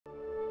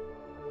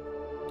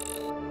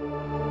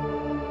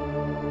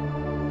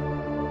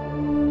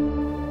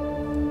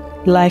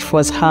Life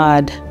was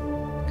hard.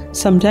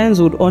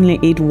 Sometimes we'd only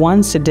eat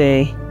once a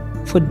day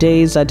for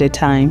days at a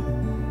time.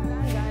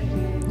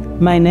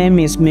 My name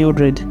is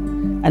Mildred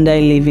and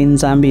I live in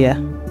Zambia.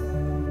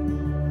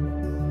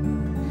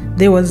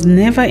 There was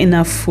never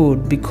enough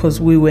food because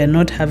we were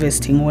not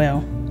harvesting well.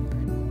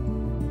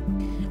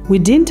 We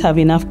didn't have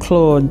enough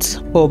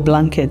clothes or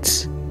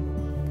blankets.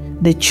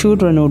 The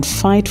children would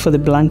fight for the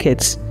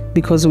blankets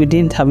because we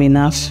didn't have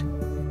enough.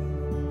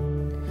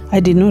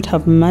 I did not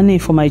have money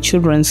for my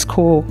children's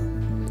school,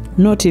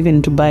 not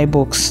even to buy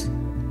books.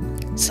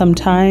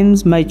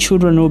 Sometimes my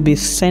children would be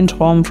sent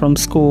home from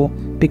school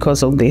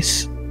because of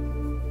this.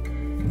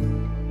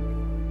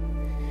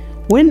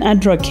 When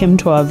ADRA came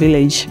to our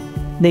village,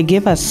 they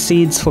gave us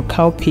seeds for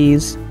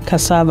cowpeas,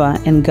 cassava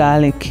and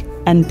garlic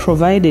and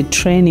provided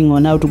training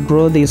on how to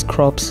grow these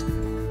crops.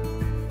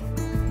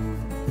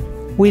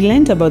 We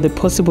learned about the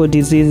possible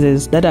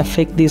diseases that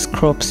affect these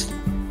crops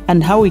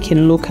and how we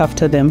can look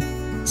after them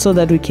so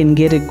that we can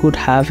get a good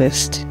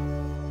harvest.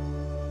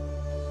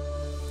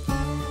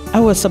 I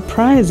was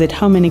surprised at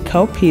how many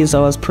cowpeas I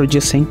was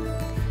producing,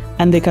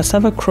 and the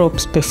cassava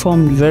crops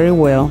performed very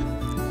well.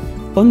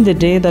 On the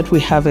day that we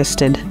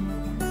harvested,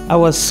 I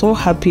was so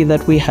happy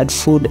that we had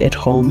food at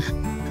home.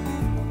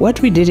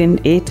 What we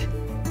didn't eat,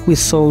 we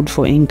sold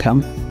for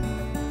income.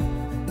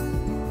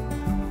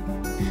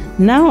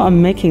 Now I'm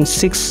making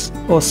 6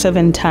 or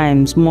 7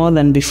 times more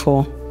than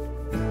before.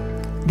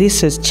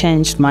 This has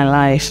changed my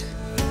life.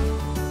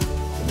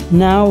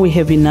 Now we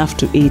have enough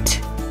to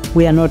eat.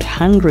 We are not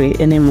hungry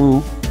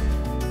anymore.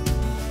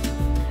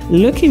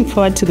 Looking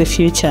forward to the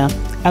future,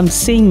 I'm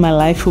seeing my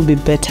life will be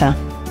better.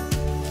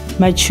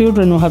 My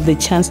children will have the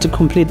chance to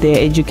complete their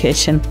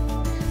education.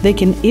 They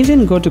can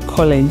even go to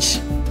college.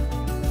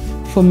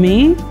 For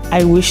me,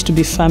 I wish to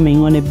be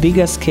farming on a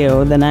bigger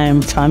scale than I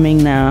am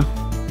farming now.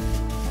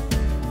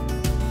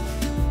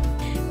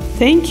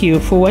 Thank you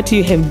for what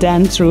you have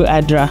done through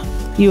ADRA.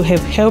 You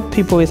have helped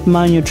people with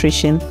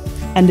malnutrition,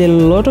 and a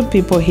lot of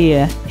people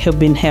here have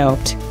been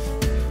helped.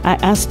 I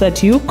ask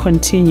that you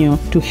continue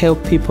to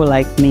help people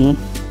like me.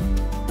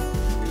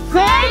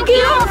 Thank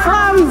you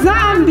from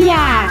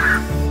Zambia!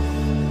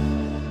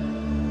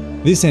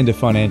 This end of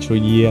financial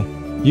year,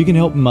 you can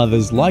help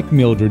mothers like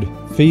Mildred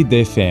feed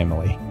their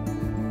family.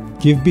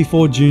 Give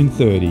before June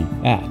 30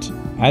 at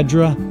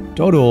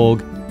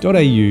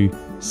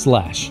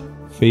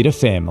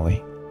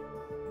adra.org.au/feedafamily.